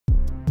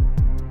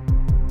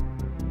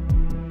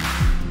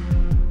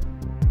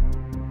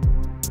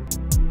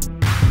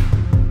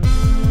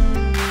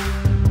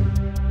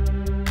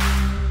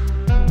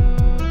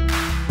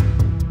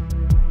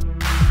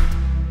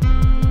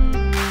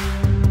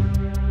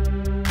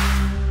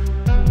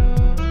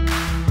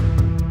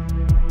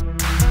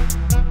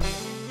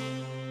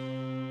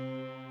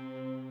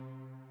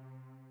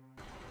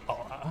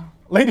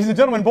Ladies and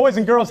gentlemen, boys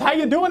and girls, how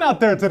you doing out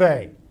there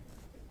today?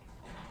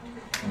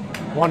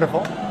 Wonderful,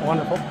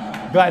 wonderful.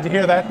 Glad to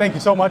hear that. Thank you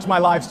so much, my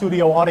live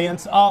studio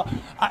audience.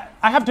 I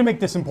have to make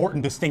this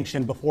important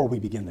distinction before we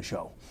begin the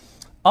show.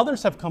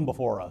 Others have come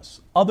before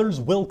us.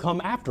 Others will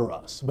come after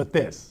us. But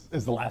this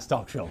is the Last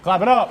Talk Show.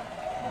 Clap it up.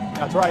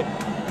 That's right.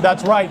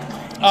 That's right.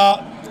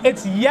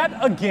 It's yet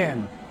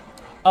again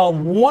a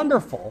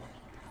wonderful,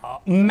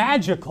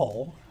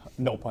 magical,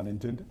 no pun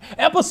intended,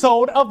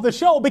 episode of the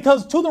show,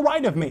 because to the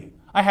right of me,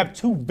 I have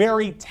two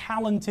very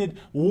talented,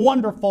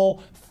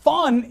 wonderful,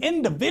 fun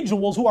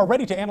individuals who are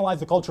ready to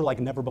analyze the culture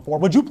like never before.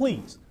 Would you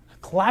please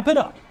clap it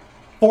up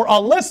for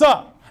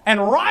Alyssa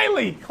and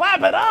Riley?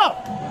 Clap it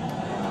up.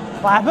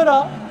 Clap it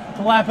up.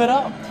 Clap it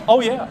up.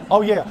 Oh yeah,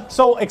 oh yeah.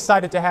 So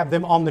excited to have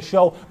them on the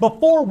show.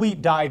 Before we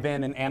dive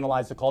in and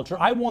analyze the culture,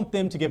 I want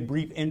them to give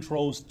brief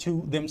intros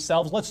to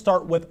themselves. Let's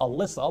start with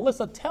Alyssa.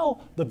 Alyssa,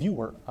 tell the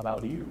viewer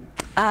about you.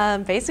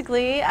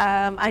 Basically,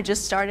 I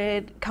just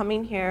started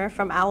coming here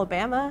from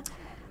Alabama.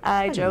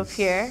 I drove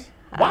here.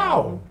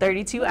 Wow.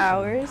 32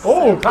 hours.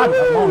 Oh, kind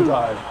of a long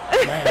drive.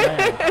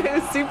 Man. It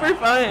was super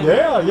fun.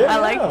 Yeah. I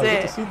liked it.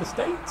 Get to see the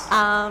states.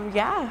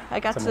 Yeah, I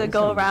got to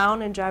go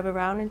around and drive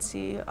around and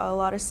see a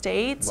lot of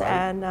states. Right.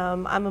 And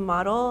I'm a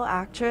model,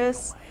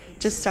 actress.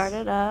 Just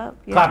started up.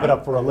 Yeah. Clap it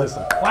up for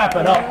Alyssa. Clap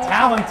it up.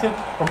 Talented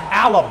from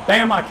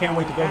Alabama. I can't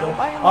wait to go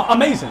there.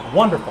 Amazing.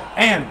 Wonderful.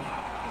 And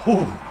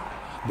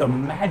the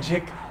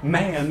magic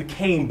man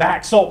came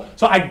back. So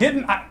I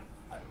didn't.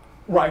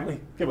 Riley,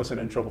 give us an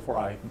intro before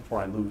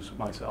I lose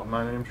myself.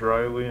 My name's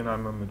Riley, and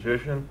I'm a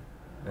magician,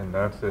 and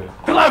that's it.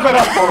 Clap it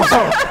up for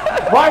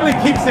him. Riley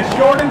keeps it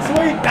short and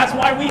sweet. That's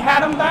why we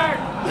had him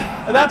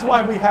back. That's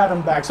why we had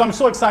him back. So I'm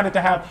so excited to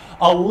have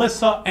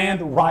Alyssa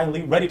and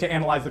Riley ready to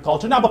analyze the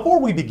culture. Now, before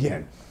we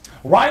begin,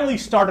 Riley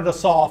started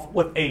us off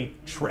with a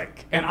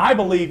trick, and I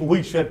believe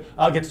we should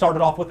get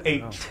started off with a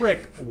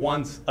trick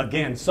once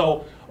again.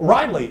 So,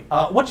 Riley,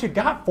 what you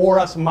got for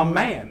us, my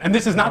man? And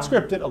this is not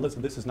scripted.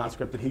 Alyssa, this is not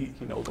scripted. He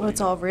knows what it's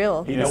all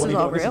real. He knows this what is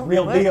all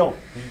real. This is real deal.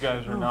 You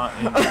guys are not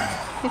in. You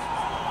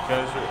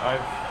guys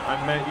are,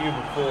 I've met you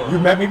before. You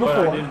met me before.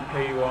 But I didn't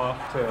pay you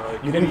off to.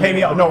 Like, you didn't pay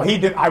me off. No, he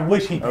did. I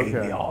wish he paid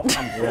me off.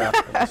 Yeah.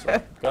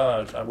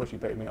 Gosh, I wish he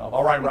paid me off.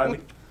 All right, Riley.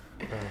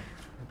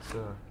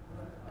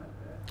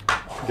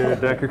 Get a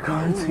deck of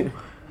cards here.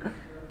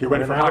 Get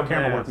ready for hot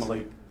camera work,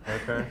 Malik.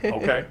 Okay.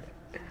 Okay.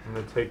 I'm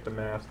going to take the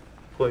mask,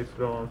 place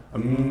it on.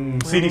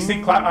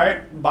 CDC, clap. All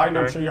right, Biden,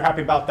 I'm sure you're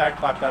happy about that.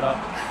 Clap that up.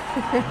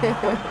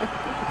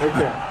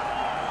 Okay.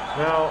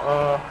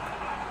 Now,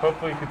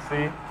 hopefully you can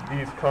see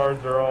these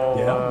cards are all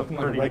looking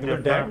like a pretty regular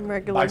different. deck.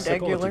 Regular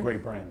Bicycle, degular. it's a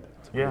great brand.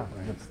 Yeah,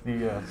 it's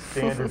the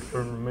standard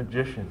for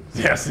magicians.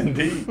 Yes,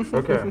 indeed.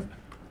 Okay,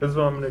 this is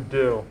what I'm going to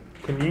do.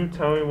 Can you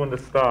tell me when to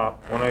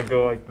stop when I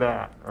go like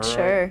that? All right?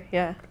 Sure,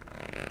 yeah.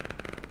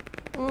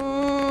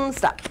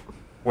 Stop.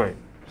 Wait,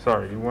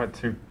 sorry, you went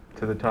to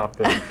the top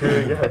there. Do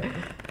it again.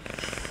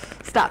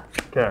 Stop.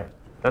 Okay,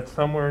 that's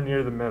somewhere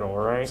near the middle, all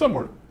right?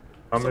 Somewhere.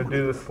 I'm going to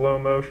do the slow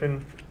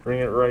motion, bring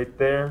it right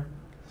there.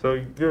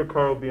 So your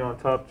card will be on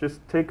top.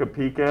 Just take a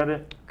peek at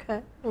it.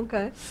 Okay,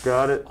 okay.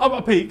 Got it?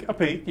 A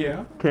peek,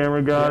 yeah.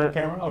 Camera got it?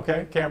 Camera,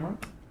 okay, camera.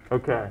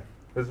 Okay,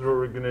 this is what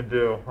we're going to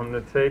do. I'm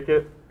going to take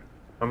it.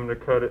 I'm going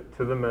to cut it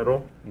to the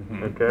middle.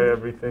 Okay,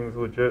 everything's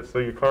legit. So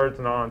your card's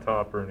not on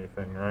top or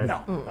anything, right?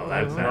 No,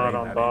 that's not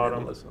on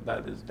bottom. Listen,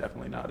 that is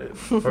definitely not it.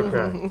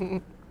 Okay.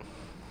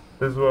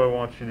 This is what I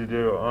want you to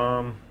do.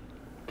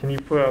 Can you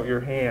put out your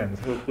hands?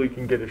 Hopefully you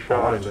can get a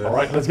shot of this. All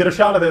right, let's get a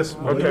shot of this.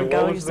 Okay, Go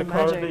what was use the the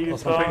card magic. that you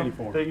What's saw? my penny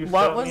for?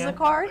 What was the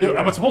card?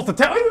 Am I supposed to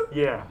tell you?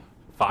 Yeah.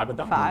 5 of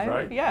diamonds, Five?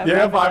 right?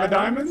 Yeah, five of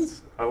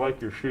diamonds. I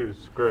like your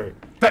shoes. Great.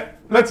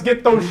 Let's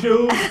get those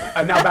shoes.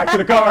 And now back to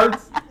the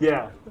cards.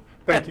 Yeah.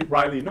 Thank you,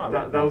 Riley. No,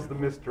 That was the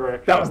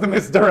misdirection. That was the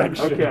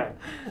misdirection. Okay.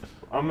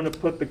 I'm going to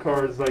put the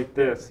cards like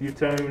this. You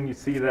tell me when you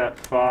see that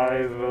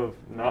 5 of,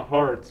 not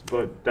hearts,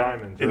 but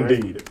diamonds, right?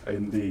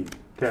 Indeed.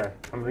 Okay.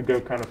 I'm going to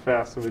go kind of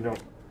fast so we don't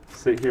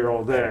sit here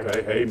all day.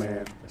 Okay, hey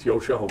man, it's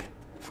your show.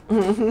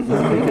 Okay.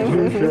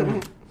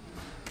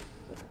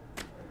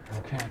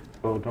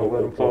 Oh, don't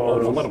let them fall.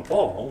 Don't let them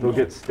fall. They'll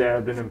get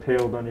stabbed and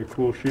impaled on your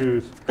cool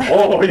shoes.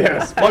 Oh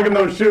yes, plug in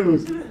those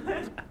shoes.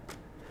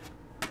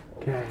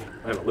 Okay.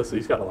 Man, Alyssa,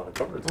 he's got a lot of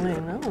cards. I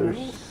know.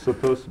 There's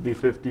supposed to be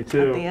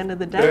 52. At the end of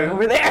the deck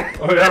over there.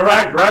 Oh yeah,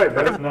 right.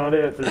 That's not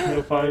it. There's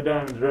no 5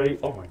 diamonds, right?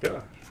 Oh my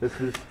gosh. This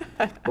is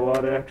a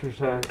lot of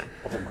exercise.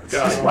 Oh my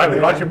gosh. Riley,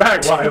 watch your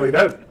back, Riley.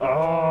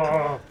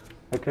 Oh.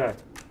 Okay.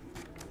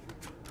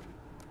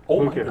 Oh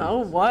my Okay. goodness. Oh,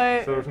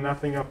 what? So there's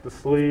nothing up the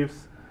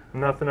sleeves,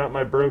 nothing up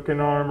my broken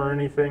arm or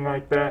anything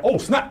like that. Oh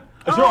snap!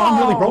 Is your arm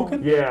really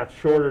broken? Yeah, it's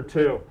shorter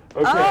too.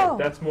 Okay, Oh.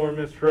 that's more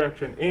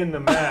misdirection. In the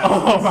mask.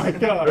 Oh my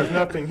god. There's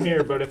nothing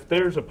here, but if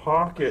there's a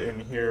pocket in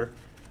here,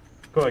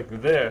 go like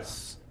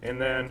this, and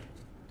then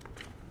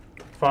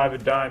 5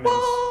 of diamonds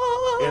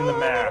in the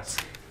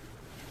mask.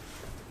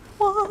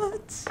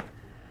 What?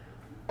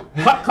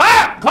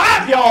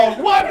 Clap, y'all!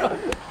 What?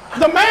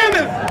 The man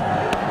is.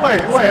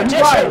 Wait,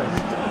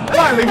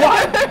 Riley,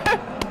 what?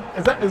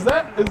 Is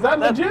that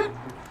legit?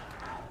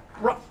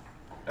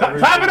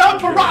 Clap it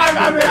up for Ryan.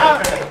 I mean,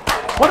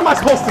 what am I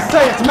supposed to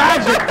say? It's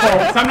magic,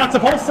 folks. I'm not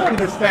supposed to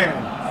understand.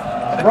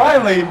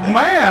 Riley,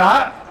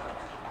 man,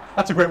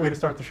 that's a great way to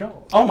start the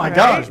show. Oh my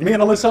gosh, me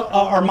and Alyssa,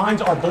 our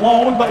minds are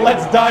blown, but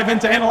let's dive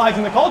into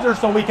analyzing the culture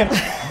so we can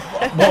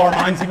blow our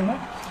minds even more.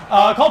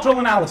 Cultural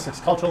analysis.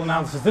 Cultural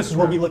analysis. This is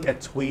where we look at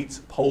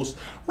tweets, posts,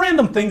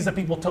 random things that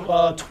people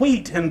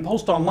tweet and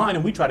post online,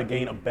 and we try to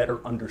gain a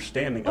better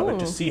understanding of it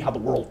to see how the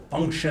world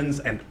functions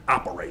and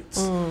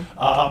operates.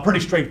 Pretty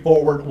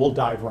straightforward. We'll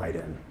dive right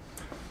in.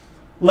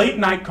 Late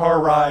night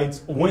car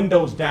rides,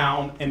 windows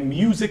down, and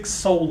music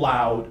so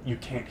loud you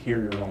can't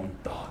hear your own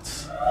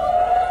thoughts.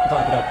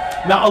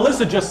 Now,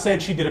 Alyssa just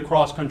said she did a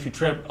cross-country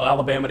trip,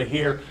 Alabama to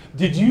here.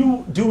 Did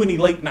you do any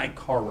late-night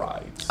car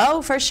rides?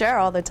 Oh, for sure,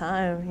 all the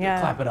time, yeah.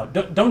 Clap it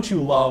up. Don't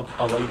you love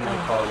a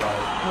late-night car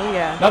ride? Oh,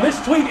 yeah. Now,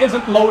 this tweet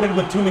isn't loaded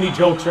with too many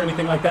jokes or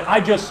anything like that. I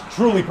just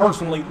truly,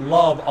 personally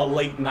love a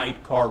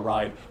late-night car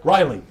ride.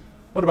 Riley,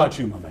 what about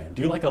you, my man?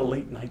 Do you like a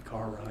late-night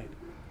car ride?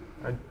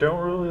 I don't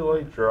really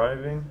like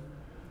driving,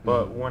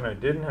 but when I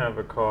didn't have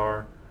a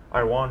car,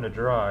 I wanted to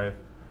drive.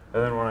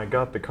 And then when I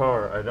got the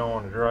car, I don't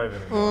want to drive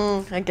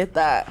anymore. I get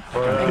that.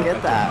 I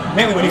get that.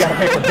 Mainly when you got to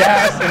pay for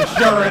gas,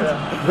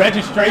 insurance,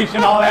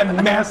 registration, all that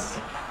mess.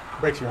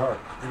 Breaks your heart.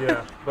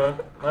 Yeah,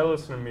 but I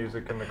listen to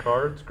music in the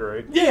car. It's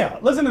great. Yeah,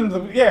 listening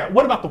to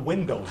what about the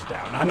windows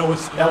down? I know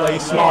it's LA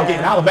smoggy.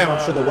 In Alabama,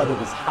 I'm sure the weather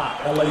was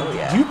hot. LA,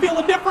 do you feel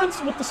a difference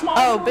with the smog?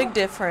 Oh, big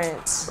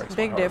difference.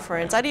 Big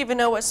difference. I didn't even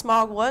know what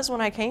smog was when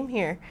I came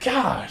here.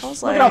 Gosh,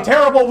 look at how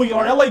terrible we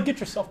are. LA, get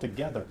yourself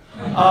together.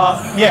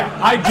 Yeah,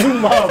 I do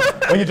love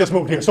when you just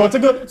moved here. So it's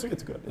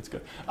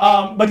good.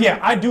 But yeah,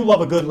 I do love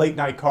a good late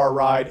night car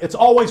ride. It's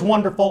always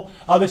wonderful.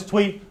 This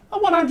tweet,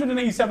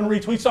 187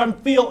 retweets, so I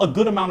feel a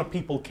good amount of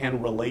people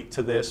can relate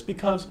to this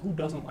because who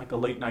doesn't like a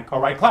late night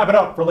car ride? Clap it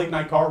up for late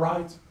night car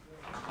rides.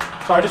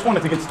 So I just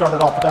wanted to get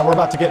started off with that. We're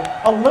about to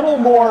get a little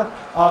more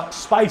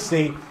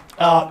spicy.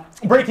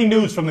 Breaking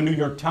news from the New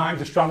York Times.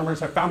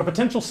 Astronomers have found a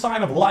potential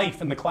sign of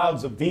life in the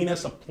clouds of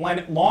Venus, a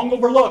planet long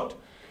overlooked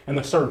in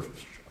the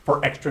search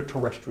for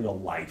extraterrestrial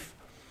life.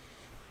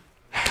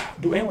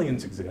 Do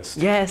aliens exist?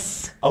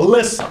 Yes.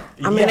 Alyssa.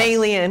 I'm an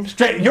alien.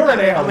 You're an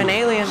alien. I'm an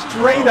alien.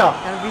 Straight up.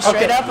 Gotta be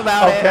straight up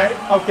about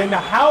it. Okay.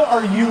 Now, how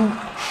are you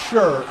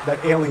sure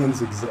that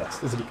aliens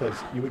exist? Is it because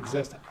you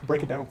exist?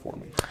 Break it down for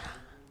me.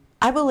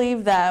 I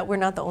believe that we're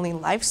not the only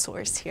life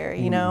source here,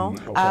 you know?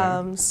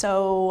 Okay.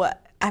 So,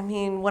 I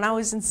mean, when I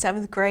was in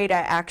 7th grade, I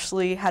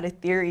actually had a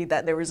theory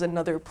that there was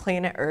another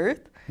planet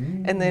Earth.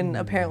 And then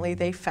apparently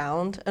they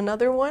found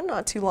another one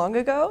not too long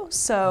ago.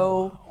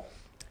 So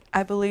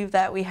I believe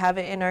that we have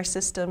it in our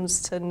systems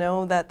to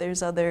know that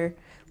there's other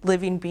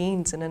living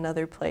beings in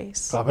another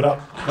place. Clap it up.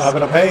 Clap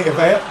it up. Hey,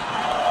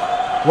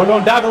 we're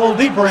going to dive a little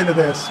deeper into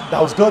this.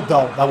 That was good,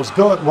 though. That was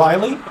good.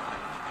 Riley,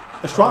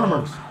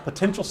 astronomers,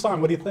 potential sign.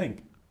 What do you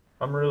think?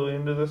 I'm really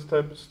into this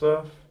type of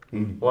stuff.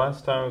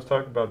 Last time I was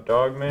talking about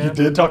Dogman. You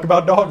did talk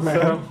about Dogman.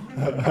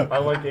 So, I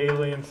like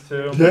aliens,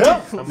 too.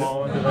 Yeah? I'm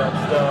all into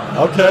that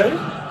stuff.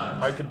 Okay.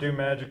 I could do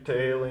magic to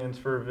aliens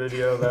for a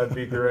video. That'd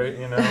be great,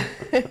 you know.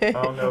 I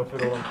don't know if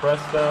it'll impress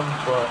them,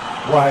 but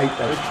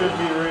it should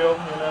be real,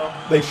 you know.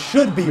 They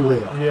should be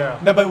real. Yeah.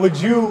 No, but would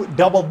you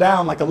double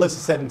down, like Alyssa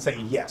said, and say,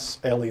 yes,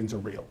 aliens are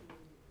real?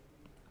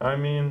 I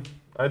mean,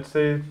 I'd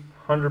say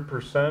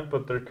 100%,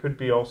 but there could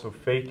be also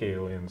fake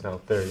aliens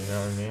out there, you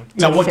know what I mean?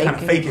 Now, what kind of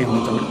fake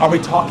aliens? Are we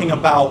talking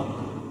about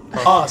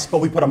us, but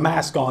we put a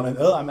mask on and,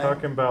 I'm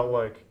talking about,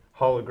 like,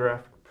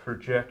 holographic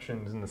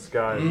projections in the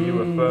sky of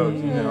UFOs,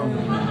 you know,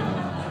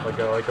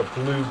 like a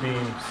blue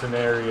beam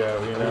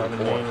scenario, you know what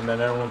I mean? And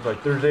then everyone's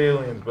like, "There's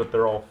aliens," but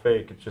they're all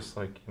fake. It's just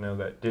like, you know,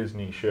 that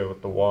Disney show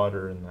with the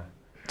water and the.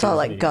 It's all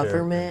like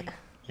government.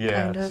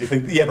 Yeah. Kind of. You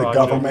think, the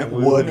government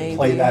would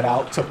play that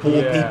out to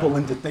fool people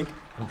into thinking.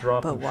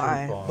 But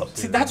why? Bombs,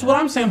 See, that's what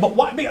I'm saying. But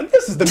why?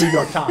 This is the New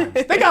York Times.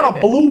 They got a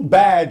blue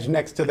badge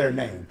next to their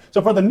name.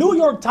 So for the New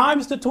York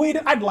Times to tweet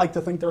it, I'd like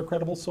to think they're a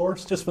credible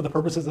source, just for the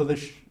purposes of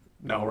this.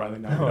 No, Riley,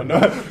 no.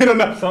 We don't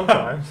know.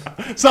 Sometimes.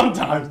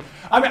 Sometimes.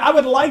 I mean, I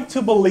would like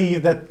to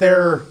believe that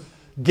they're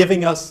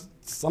giving us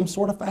some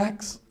sort of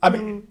facts. I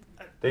mean,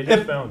 they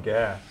just found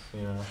gas,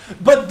 you know.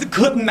 But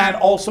couldn't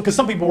that also? Because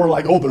some people were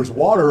like, "Oh, there's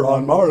water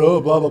on Mars,"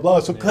 blah blah blah.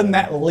 So couldn't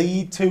that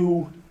lead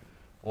to?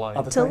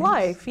 Life. To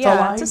life,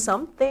 yeah, to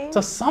something.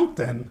 To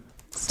something.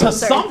 To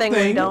something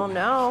we don't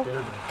know.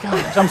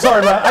 Gosh, I'm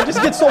sorry, but I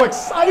just get so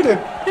excited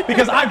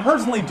because I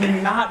personally do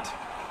not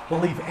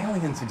believe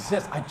aliens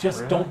exist. I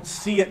just don't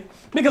see it.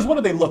 Because what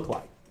do they look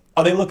like?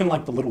 Are they looking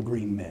like the Little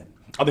Green Men?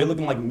 Are they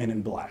looking like Men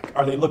in Black?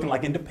 Are they looking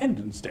like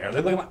Independence Day? Are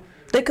they looking like?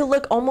 They could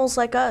look almost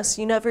like us.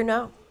 You never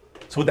know.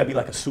 So would that be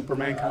like a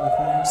Superman kind of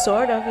thing?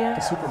 Sort of, yeah.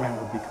 The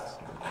Superman would be.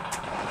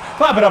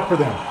 Clap it up for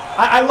them.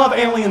 I love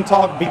alien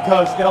talk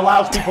because it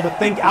allows people to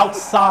think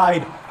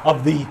outside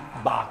of the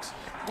box.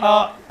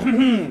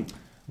 The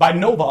by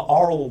Nova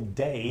Arl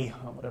Day,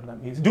 whatever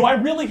that means. Do I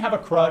really have a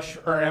crush,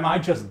 or am I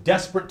just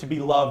desperate to be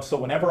loved, so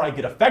whenever I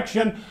get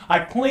affection, I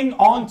cling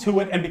onto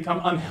it and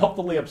become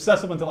unhealthily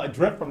obsessive until I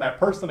drift from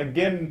that person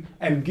again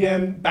and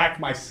gain back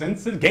my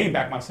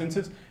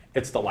senses?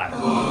 It's the latter.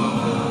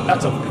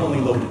 That's a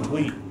fully loaded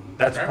tweet.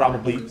 That's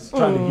probably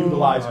trying to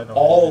utilize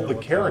all the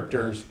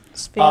characters.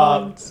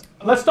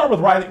 Let's start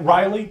with Riley.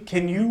 Riley,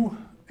 can you...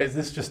 Is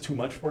this just too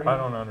much for you? I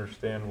don't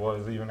understand what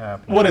is even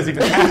happening. What is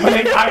even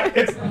happening?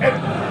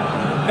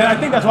 And I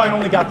think that's why I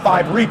only got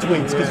 5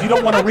 retweets, because you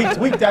don't want to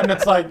retweet that, and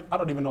it's like, I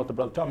don't even know what the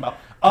brother's talking about.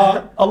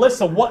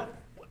 Alyssa,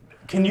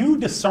 can you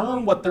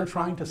discern what they're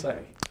trying to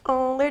say?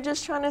 Oh, they're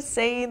just trying to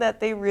say that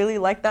they really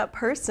like that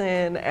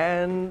person,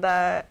 and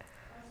that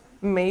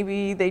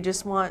maybe they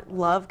just want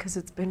love because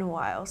it's been a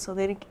while, so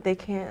they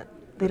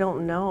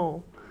don't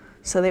know.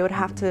 So they would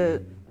have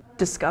to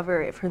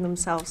discover it for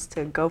themselves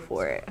to go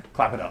for it.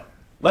 Clap it up.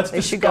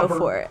 They should go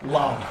for it.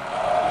 Love.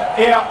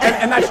 Yeah,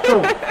 and that's true.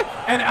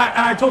 And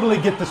I totally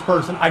get this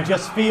person. I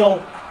just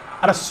feel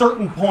at a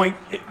certain point,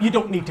 you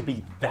don't need to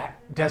be that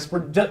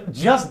desperate,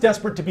 just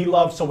desperate to be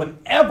loved. So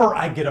whenever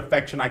I get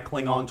affection, I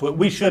cling on to it.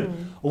 We should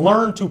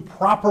learn to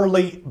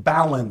properly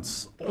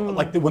balance.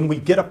 Like when we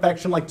get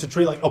affection, like to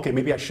treat like, okay,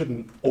 maybe I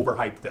shouldn't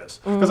overhype this.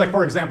 Because like,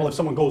 for example, if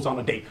someone goes on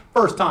a date,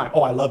 first time,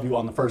 oh, I love you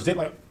on the first date.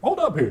 Like, hold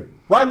up here.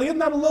 Riley, isn't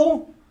that a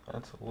little...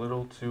 That's a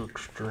little too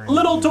extreme.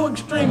 Little too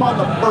extreme on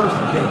the first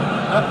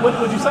date.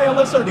 Would you say,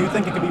 Alyssa, or do you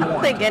think it could be warranted?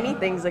 I don't think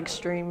anything's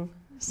extreme.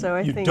 So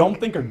I think... You don't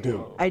think or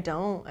do? I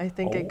don't. I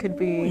think it could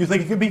be... You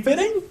think it could be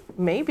fitting?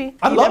 Maybe.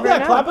 I love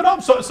that. Know. Clap it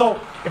up. So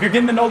if you're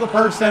getting to know the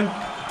person,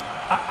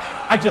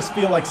 I just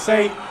feel like,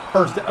 say,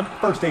 first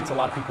dates, a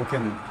lot of people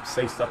can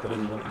say stuff that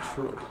isn't really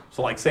true.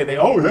 So like say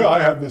oh yeah, I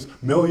have this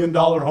 $1 million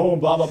home,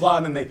 blah, blah, blah,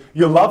 and then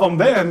you love them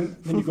then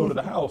you go to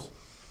the house.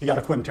 You got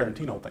a Quentin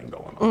Tarantino thing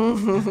going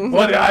on.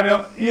 But I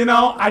don't,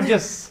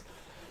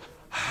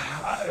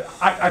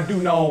 I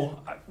do know.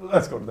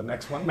 Let's go to the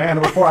next one, man,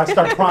 before I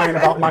start crying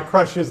about my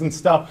crushes and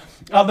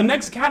stuff. The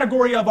next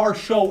category of our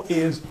show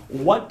is,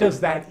 what does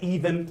that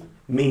even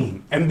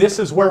mean? And this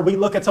is where we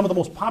look at some of the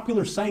most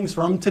popular sayings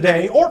from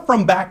today or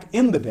from back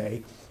in the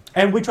day,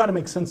 and we try to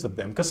make sense of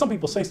them. Because some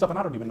people say stuff and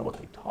I don't even know what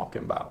they're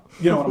talking about.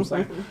 You know what I'm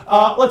saying?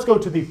 Let's go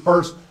to the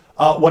first,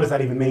 what does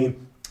that even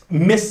mean?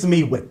 Miss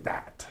me with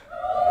that.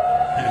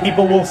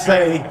 People will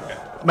say,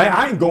 man,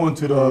 I ain't going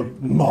to the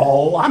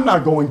mall. I'm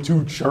not going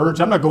to church.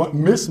 I'm not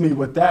going, miss me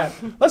with that.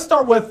 Let's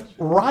start with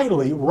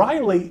Riley.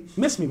 Riley,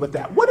 miss me with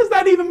that. What does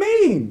that even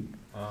mean?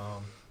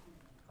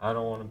 I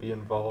don't want to be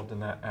involved in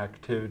that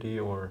activity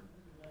or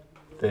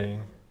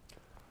thing.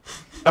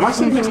 Am I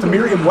sitting next to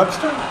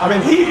Merriam-Webster? I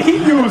mean, he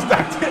used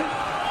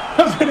that.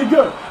 That's pretty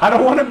good. I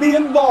don't want to be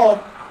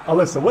involved.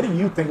 Alyssa, what do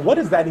you think? What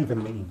does that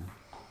even mean?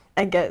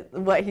 I get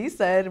what he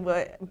said,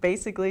 but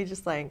basically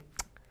just like,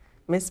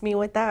 miss me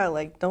with that,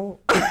 like don't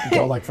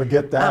like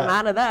forget that. I'm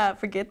out of that,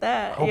 forget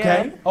that.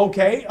 Okay, yeah.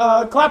 Okay,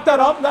 clap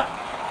that up.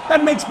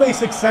 That makes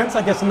basic sense,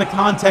 I guess, in the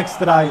context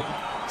that I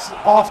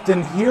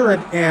often hear it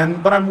in,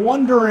 but I'm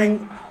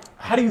wondering,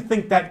 how do you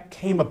think that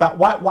came about?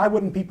 Why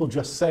wouldn't people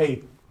just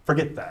say,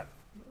 forget that?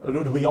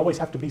 Or do we always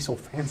have to be so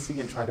fancy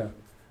and try to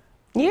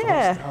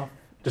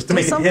just to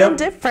make something it hip?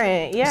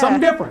 Different, yeah. Something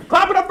different.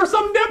 Clap it up for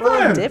something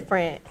different.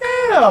 Different.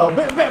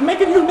 Yeah, make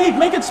it unique,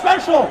 make it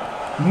special.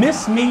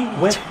 Miss me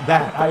with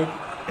that.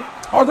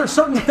 Are there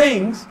certain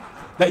things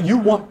that you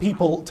want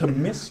people to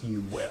miss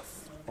you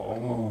with?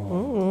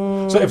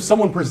 Oh. So if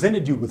someone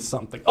presented you with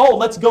something,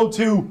 let's go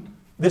to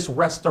this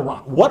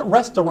restaurant. What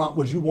restaurant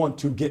would you want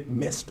to get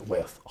missed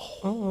with?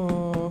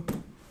 Oh.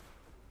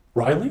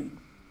 Riley?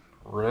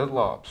 Red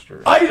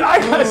Lobster.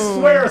 I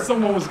swear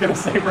someone was going to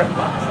say Red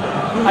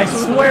Lobster. I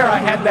swear I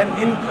had that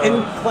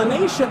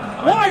inclination.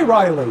 Why,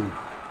 Riley?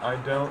 I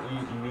don't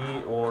eat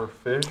meat or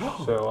fish,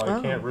 so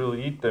I can't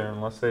really eat there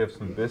unless they have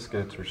some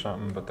biscuits or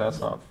something, but that's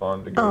not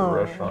fun to go to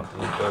a restaurant to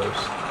eat those.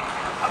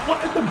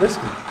 What is the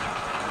biscuit?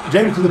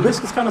 James, do the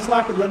biscuits kind of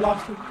slap at Red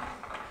Lobster?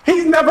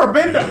 He's never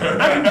been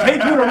there. I can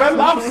take you to Red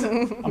Lobster.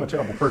 I'm a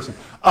terrible person.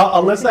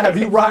 Alyssa, have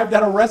you arrived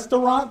at a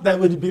restaurant that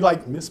would be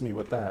like, miss me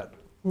with that?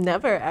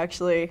 Never,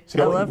 actually.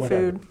 I love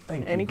food.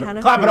 Any kind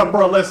of food. Clap it up for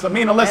Alyssa.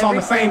 Me and Alyssa on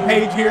the same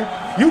page here.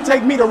 You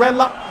take me to Red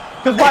Lobster.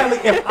 Because Riley,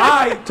 if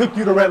I took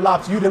you to Red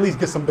Lobster, you'd at least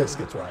get some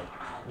biscuits, right?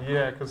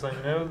 Yeah, because I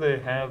know they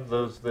have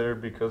those there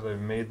because I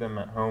made them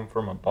at home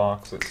from a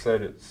box that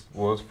said it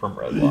was from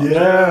Red Lobster.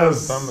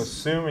 Yes. So I'm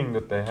assuming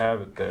that they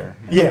have it there.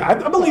 Yeah, I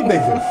believe they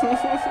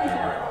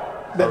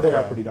do. They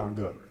are pretty darn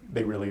good.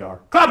 They really are.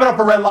 Clap it up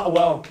for Red Lobster.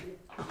 Well,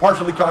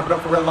 partially clap it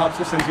up for Red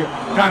Lobster since you're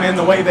kind of in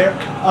the way there.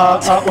 Well,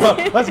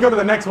 let's go to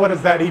the next. What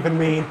does that even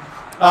mean?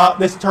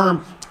 This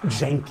term,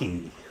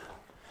 janky.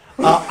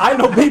 I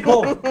know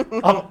people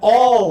of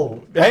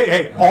all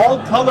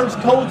colors,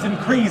 codes, and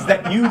creeds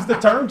that use the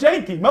term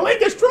janky. Malik,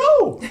 it's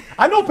true.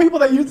 I know people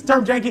that use the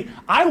term janky.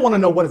 I want to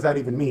know, what does that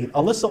even mean?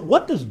 Alyssa,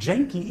 what does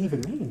janky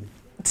even mean?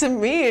 To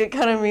me, it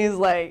kind of means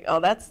like, oh,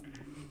 that's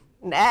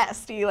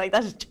nasty. Like,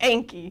 that's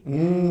janky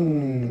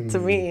to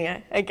me,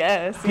 I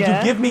guess. Could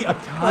you give me a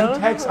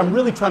context? I'm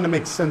really trying to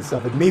make sense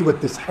of it. Me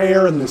with this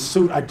hair and this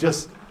suit, I'm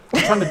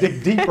trying to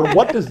dig deeper.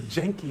 What does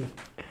janky?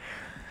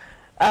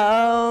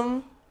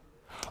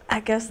 I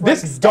guess like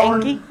this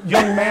darn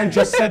young man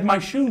just said my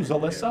shoes,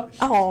 Alyssa.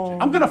 Oh.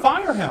 I'm gonna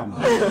fire him.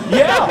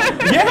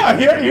 Yeah,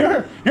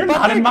 you're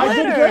not in my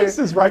good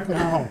graces right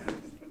now.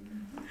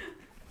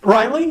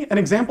 Riley, an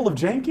example of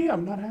janky?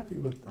 I'm not happy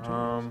with.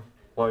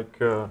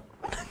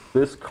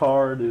 This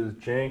card is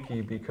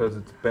janky because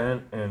it's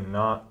bent and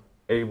not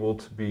able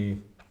to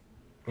be,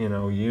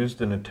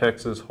 used in a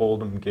Texas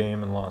Hold'em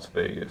game in Las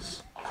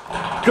Vegas.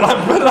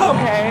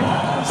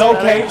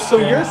 Okay, so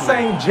you're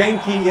saying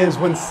janky is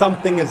when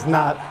something is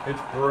not...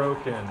 It's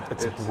broken.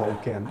 It's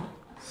broken.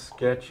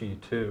 Sketchy,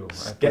 too.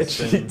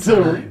 Sketchy,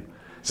 too.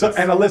 So,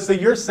 and Alyssa,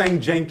 you're saying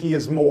janky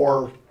is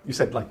more, you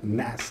said like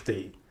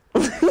nasty.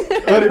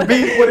 Would it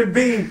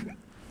be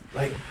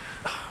like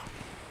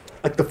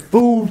the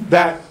food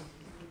that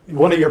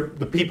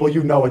the people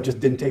it just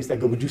didn't taste that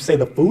good? Would you say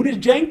the food is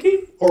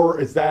janky? Or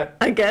is that...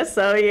 I guess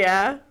so,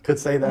 yeah. Could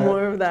say that?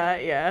 More of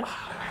that, yeah.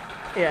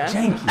 Yeah.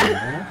 Janky,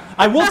 man.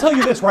 I will tell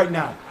you this right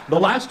now. The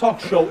Last Talk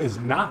Show is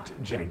not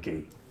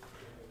janky.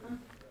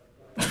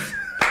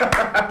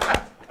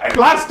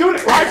 Live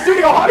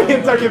studio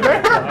audience, are you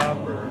there?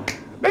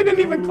 They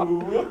didn't even come.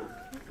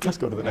 Let's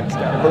go to the next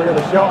category of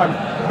the show.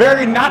 I'm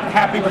very not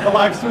happy with the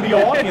live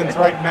studio audience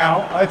right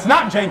now. It's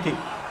not janky.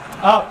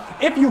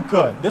 If you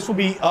could, this will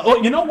be,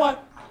 you know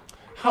what?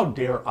 How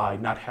dare I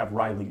not have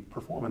Riley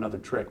perform another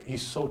trick?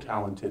 He's so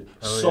talented,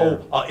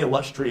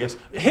 illustrious.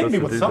 Hit me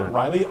with something,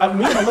 Riley. Me and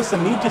Alyssa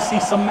need to see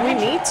some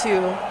magic. We need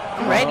to.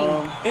 I'm ready.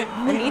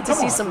 We need to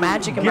see some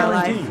magic in my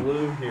life.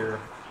 Blue here.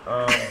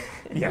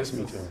 Yes,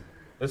 me too.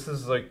 This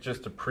is like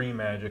just a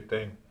pre-magic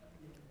thing.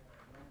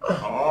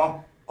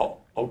 Oh,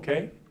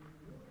 okay.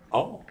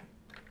 Oh.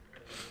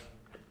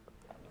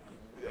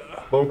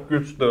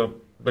 Focus the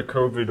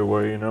COVID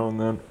away, and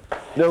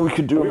then we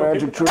can do a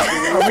magic trick.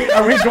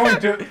 Are we going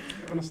to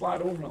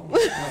slide over? I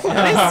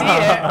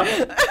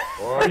see it.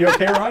 Are you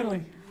okay,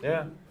 Riley?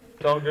 Yeah,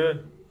 it's all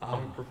good.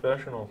 I'm a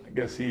professional. I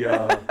guess he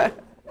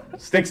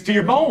sticks to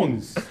your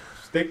bones.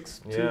 Sticks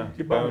to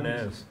your bones. Bone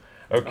is.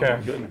 Okay. Oh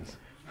my goodness.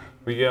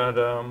 We got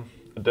a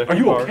deck Are of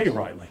you cards. okay,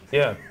 Riley?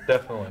 Yeah,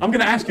 definitely. I'm going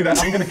to ask you that.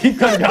 I'm going to keep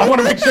cutting you. I want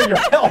to make sure you're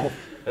healthy.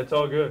 It's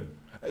all good.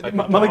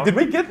 Malik, did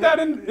we get that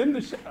in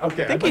the show?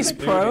 Okay. I think he's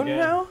prone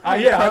now.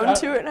 Yeah. Prone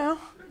to it now.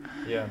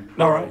 Yeah.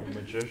 All right.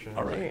 Magician.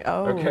 All right.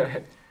 Oh.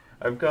 Okay.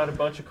 I've got a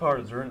bunch of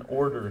cards. They're in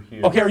order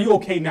here. Okay, are you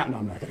okay now? No,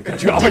 I'm not going to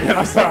cut you off again.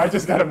 I'm sorry. I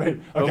just got to make.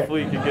 Okay.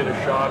 Hopefully you can get a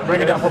shot. Bring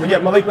it down for me. Yeah,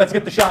 Malik, let's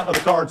get the shot of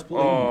the cards, please.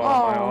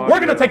 Oh. We're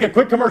going to take a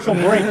quick commercial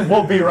break.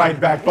 We'll be right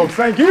back, folks.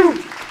 Thank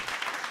you.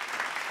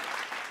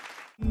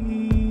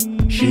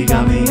 She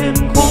got me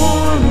in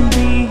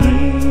quarantine.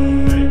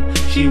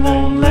 She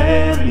won't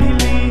let me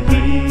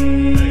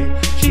leave.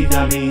 She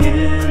got me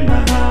in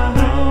the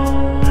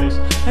house,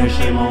 and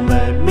she won't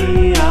let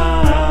me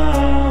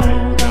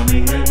out. Got me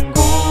in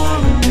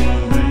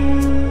quarantine.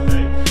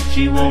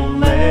 She won't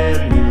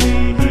let me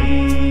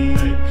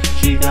leave.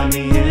 She got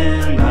me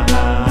in the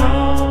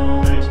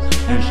house,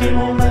 and she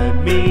won't let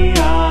me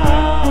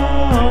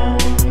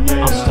out.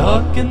 Yeah. I'm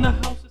stuck in the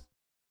house.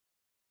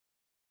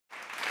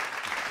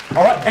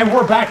 All right, and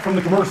we're back from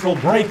the commercial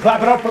break.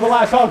 Clap it up for the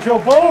Last Talk Show,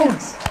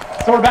 folks.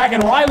 So we're back,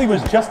 and Riley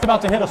was just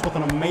about to hit us with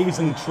an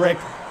amazing trick.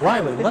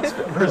 Riley, let's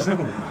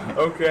resume.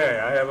 Okay,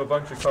 I have a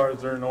bunch of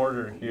cards that are in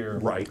order here.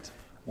 Right.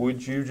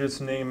 Would you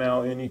just name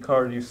out any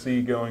card you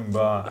see going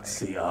by? Let's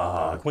see,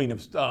 Queen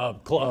of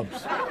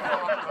Clubs.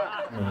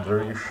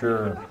 Are you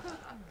sure?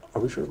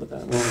 Are we sure with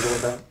that? We want to go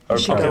with that?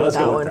 Okay, let's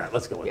go with that.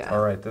 Let's go with that.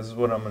 All right, this is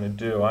what I'm going to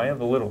do. I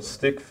have a little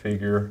stick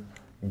figure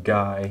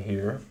guy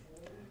here.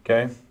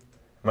 Okay?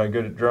 Am I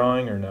good at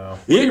drawing or no?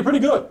 Yeah, you're pretty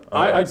good. Okay.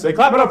 I'd say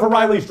clap it up for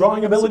Riley's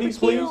drawing abilities,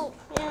 please.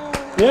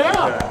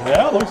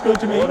 Yeah, looks good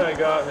to me. What I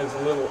got is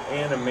a little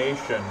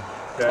animation.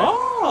 Okay?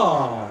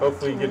 Oh.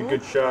 Hopefully you get a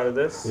good shot of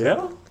this.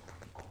 Yeah.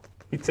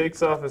 He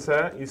takes off his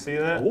hat. You see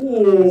that? Ooh.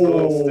 He's a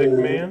little stick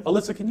man.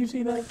 Alyssa, can you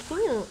see that?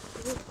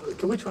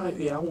 Can we try?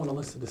 Yeah, I want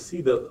Alyssa to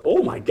see the.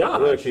 Oh my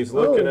God! Look, he's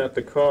looking at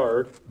the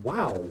card.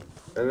 Wow.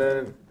 And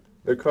then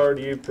the card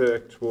you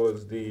picked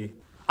was the.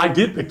 I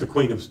did pick the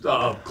Queen of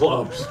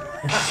Clubs.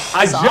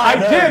 I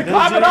did.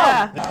 Clap it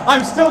up.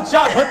 I'm still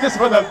shocked. Put this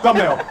for the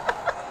thumbnail.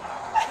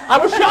 I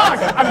was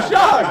shocked. I'm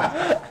shocked.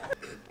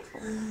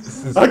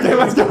 Okay,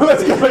 let's go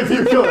if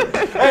you could.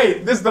 Hey,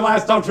 this is the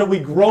Last Talk Show. We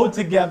grow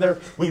together.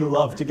 We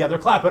love together.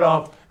 Clap it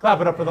up.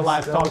 Clap it up for the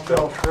Last Talk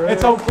Show.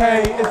 It's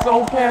okay. It's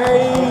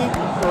okay.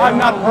 I'm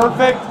not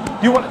perfect.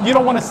 You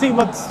don't want to see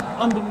what's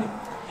underneath?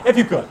 If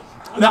you could.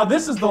 Now,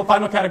 this is the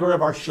final category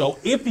of our show.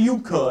 If you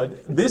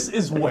could, this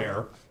is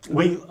where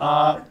we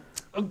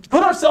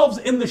put ourselves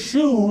in the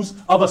shoes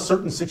of a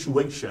certain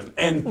situation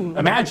and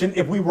imagine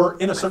if we were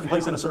in a certain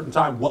place in a certain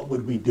time, what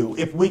would we do?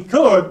 If we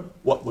could,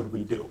 what would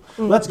we do?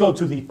 Let's go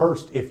to the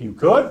first if you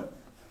could.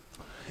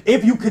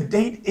 If you could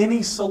date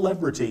any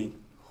celebrity,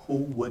 who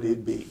would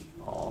it be?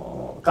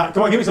 Oh,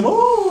 come on, give me some.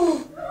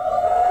 Ooh.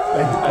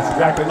 That's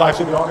exactly like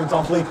the audience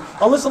on fleek.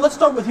 Alyssa, let's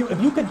start with you.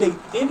 If you could date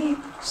any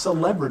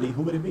celebrity,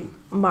 who would it be?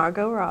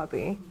 Margot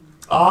Robbie.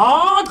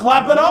 Ah,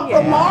 clap it up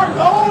for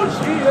Margot.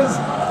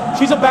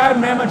 She's a bad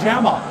mamma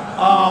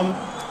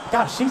jamma.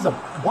 Gosh, she's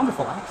a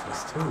wonderful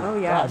actress too. Oh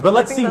yeah. Gosh, but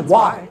let's see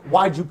why.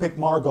 Why'd you pick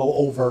Margot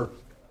over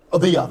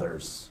the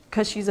others?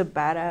 Because she's a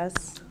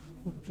badass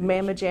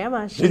mamma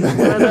jamma. She's one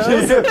of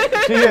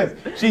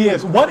those. She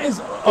is. What is?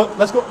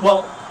 Let's go.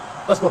 Well,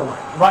 let's go to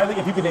Riley. Riley,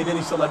 if you could date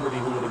any celebrity,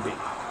 who would it be?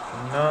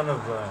 None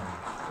of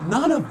them.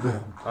 None of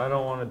them. I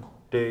don't want to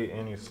date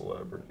any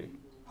celebrity.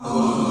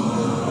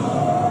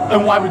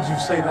 And why would you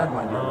say that,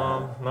 my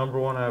dear? Number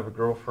one, I have a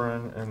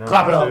girlfriend, and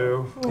Clap it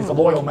number up. two, He's a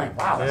loyal man.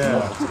 Wow.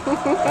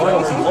 yeah.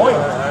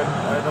 Loyal.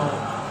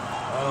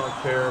 I don't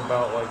care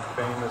about like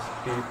famous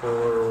people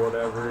or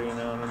whatever, you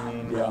know what I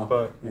mean? Yeah.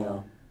 But Yeah.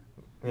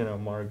 you know,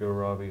 Margot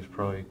Robbie's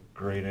probably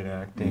great at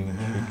acting, and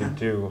she could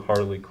do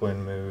Harley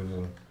Quinn moves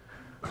and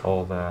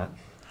all that.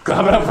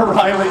 Clap it up for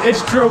Riley.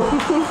 It's true.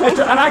 It's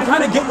true. And I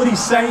kind of get what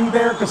he's saying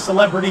there, because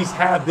celebrities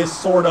have this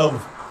sort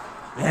of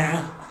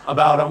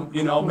about them.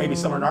 You know, maybe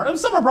some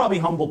are probably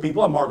humble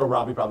people, and Margot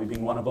Robbie probably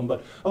being one of them,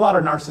 but a lot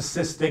are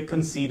narcissistic,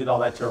 conceited, all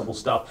that terrible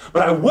stuff.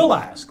 But I will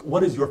ask,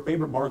 what is your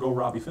favorite Margot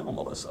Robbie film,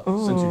 Alyssa,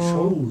 since you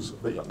chose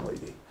the young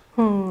lady?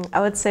 I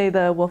would say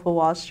The Wolf of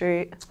Wall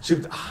Street. She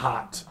was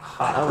hot Oh,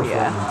 performance.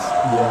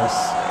 yeah.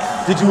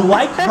 Yes. Did you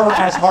like her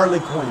as Harley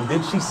Quinn?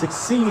 Did she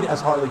succeed as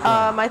Harley Quinn?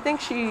 I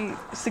think she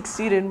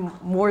succeeded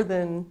more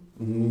than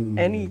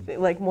anything,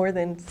 like more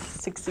than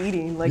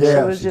succeeding. Like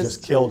yeah, she was she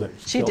just killed it.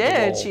 She killed the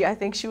did. role. I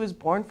think she was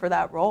born for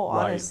that role,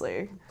 Right.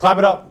 honestly. Clap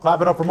it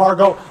up for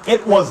Margot.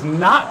 It was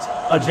not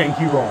a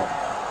janky role.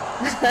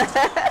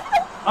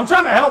 I'm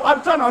trying to help.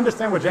 I'm trying to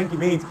understand what janky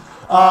means.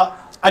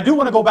 I do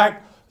want to go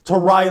back to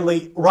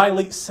Riley.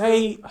 Riley,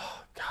 say,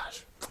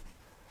 gosh,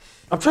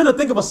 I'm trying to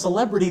think of a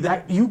celebrity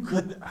that you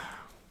could.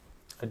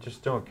 I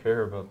just don't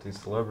care about these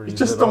celebrities. You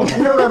just at don't all.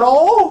 care at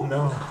all?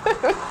 No.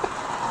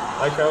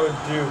 Like I would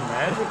do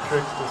magic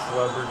tricks to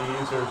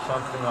celebrities or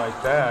something like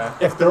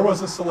that. If there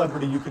was a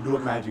celebrity you could do a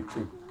magic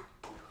trick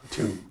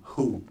to,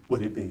 who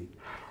would it be?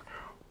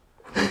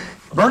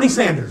 Bernie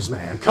Sanders,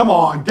 man. Come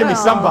on, give me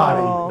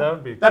somebody. That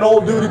would be That cool,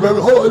 old duty, baby.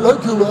 Oh, I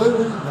like you,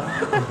 Riley.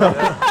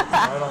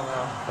 I don't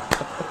know.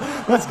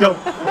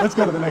 Let's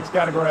go to the next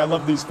category. I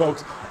love these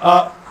folks.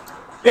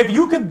 If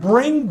you could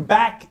bring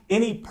back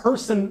any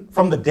person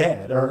from the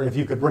dead, or if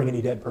you could bring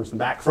any dead person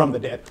back from the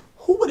dead,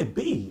 who would it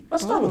be?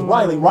 Let's start with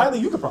Riley. Riley,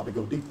 you could probably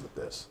go deep with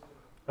this.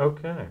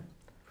 Okay.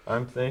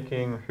 I'm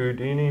thinking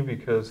Houdini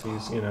because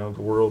he's, you know,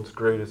 the world's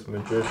greatest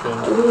magician.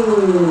 Yeah,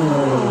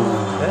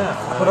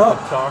 and I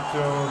could talk to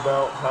him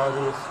about how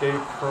to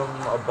escape from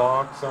a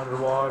box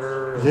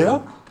underwater.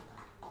 And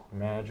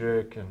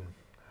magic and,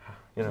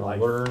 you know,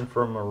 learn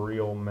from a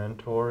real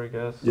mentor, I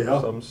guess. Yeah.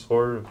 Some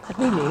sort of. That'd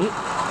be neat.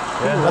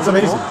 Yeah. That's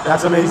amazing.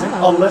 That's amazing.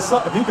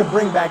 Alyssa, if you could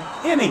bring back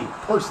any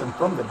person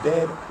from the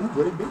dead, who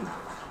would it be?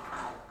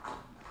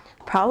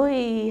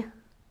 Probably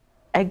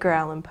Edgar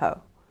Allan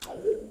Poe.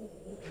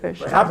 For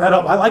sure. Clap that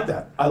up. I like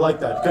that. I like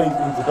that.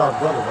 He's the dark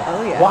brother.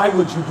 Oh, yeah. Why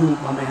would you do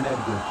my man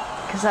Edgar?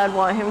 Because I'd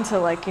want him to,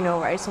 like, you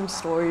know, write some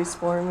stories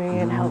for me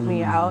and help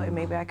me out, and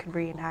maybe I could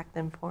reenact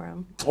them for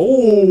him.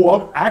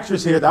 Oh,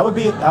 actress here. That would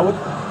Edgar.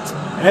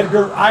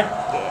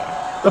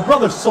 The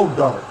brother's so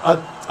dark.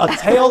 A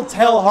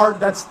telltale heart.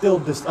 That's still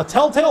a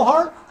telltale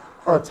heart,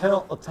 or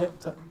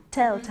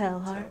Telltale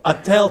heart. a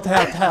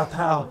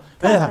telltale.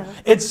 Yeah,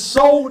 it's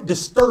so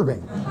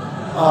disturbing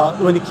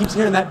when he keeps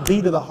hearing that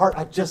beat of the heart.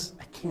 I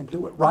can't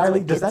do it. Riley,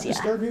 does that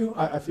disturb you?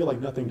 I feel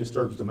like nothing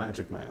disturbs the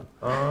magic man.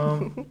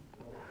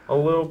 A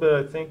little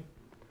bit. I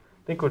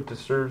think what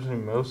disturbs me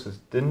most is,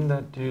 didn't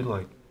that dude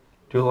like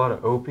do a lot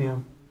of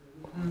opium?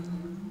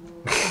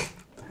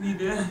 He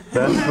did.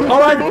 All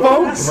right,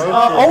 folks.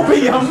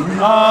 Opium.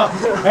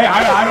 Hey,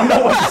 I don't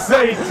know what to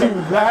say to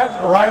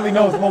that. Riley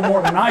knows a little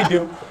more than I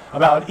do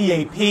about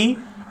EAP.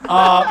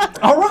 All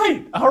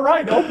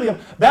right, opium.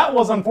 That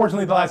was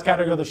unfortunately the last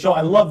category of the show.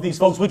 I love these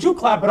folks. Would you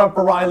clap it up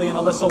for Riley and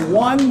Alyssa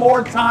one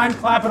more time?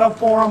 Clap it up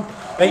for them.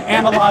 They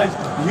analyzed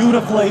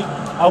beautifully.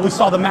 We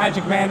saw the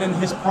Magic Man in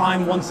his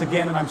prime once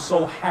again, and I'm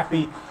so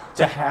happy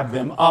to have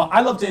them.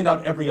 I love to end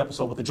out every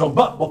episode with a joke,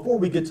 but before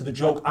we get to the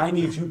joke, I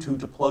need you two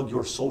to plug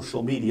your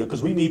social media,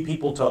 because we need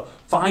people to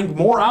find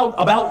more out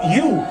about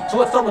you. So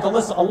let's start with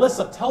Alyssa.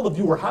 Alyssa, tell the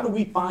viewer, how do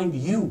we find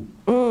you?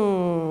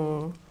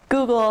 Google.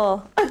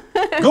 Google.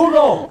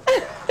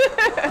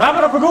 Clap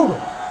it up for Google.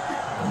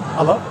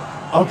 I love it.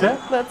 Okay.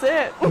 That's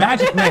it.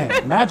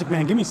 Magic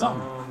Man, give me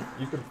something.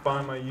 You can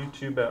find my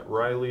YouTube at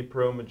Riley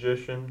Pro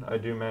Magician. I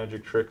do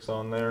magic tricks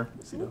on there,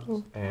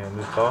 and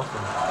it's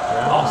awesome.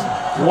 Yeah.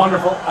 Awesome.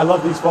 Wonderful. I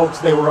love these folks.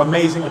 They were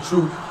amazing. A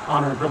true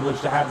honor and privilege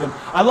to have them.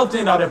 I love to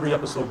end out every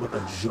episode with a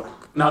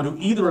joke. Now, do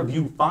either of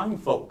you fine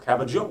folk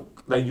have a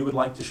joke that you would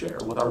like to share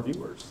with our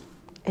viewers?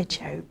 A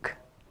joke.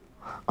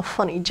 A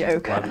funny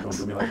joke. Glad you don't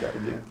do me like that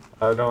again.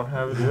 I don't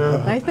have a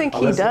joke. I think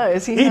he Alyssa,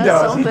 does. He he has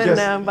does. He something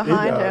just-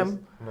 behind he does.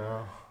 him.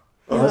 No.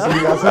 Alyssa,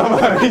 you got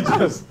something? He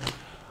just...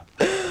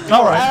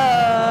 All right.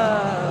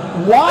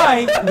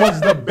 Why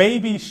was the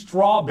baby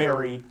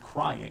strawberry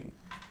crying?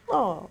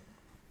 Oh.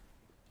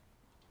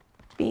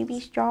 Baby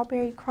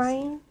strawberry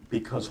crying?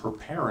 Because her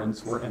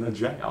parents were in a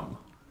jam.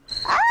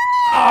 All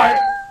right,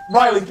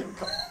 Riley,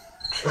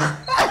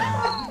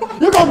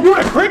 you're going to do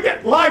the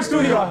cricket live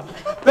studio.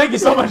 Thank you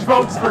so much,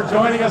 folks, for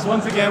joining us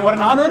once again. What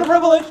an honor and a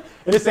privilege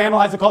it is to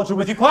analyze the culture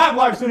with you. Clap,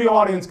 live studio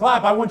audience,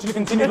 clap. I want you to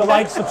continue to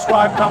like,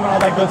 subscribe, comment, all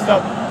that good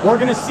stuff. We're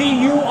going to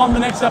see you on the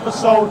next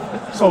episode,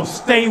 so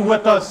stay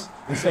with us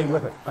and stay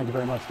with it. Thank you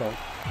very much, folks.